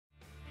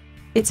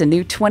It's a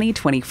new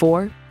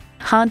 2024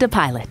 Honda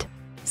Pilot.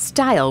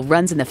 Style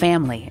runs in the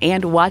family,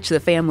 and watch the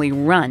family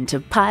run to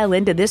pile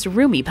into this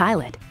roomy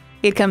Pilot.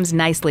 It comes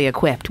nicely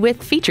equipped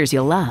with features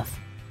you'll love.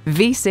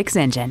 V6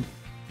 engine,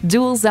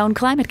 dual zone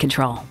climate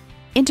control,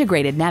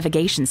 integrated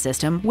navigation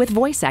system with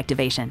voice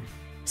activation,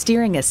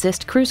 steering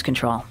assist cruise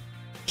control,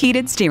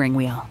 heated steering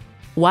wheel,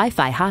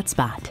 Wi-Fi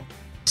hotspot,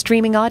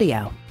 streaming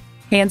audio,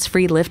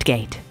 hands-free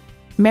liftgate,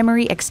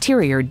 memory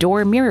exterior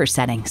door mirror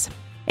settings,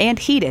 and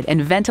heated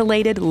and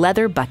ventilated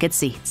leather bucket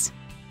seats.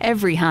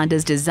 Every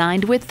Honda's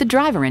designed with the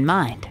driver in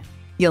mind.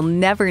 You'll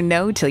never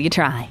know till you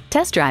try.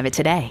 Test drive it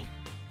today.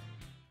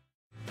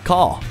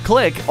 Call,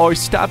 click, or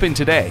stop in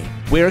today.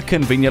 We're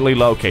conveniently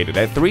located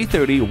at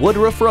 330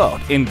 Woodruff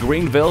Road in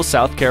Greenville,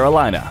 South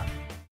Carolina.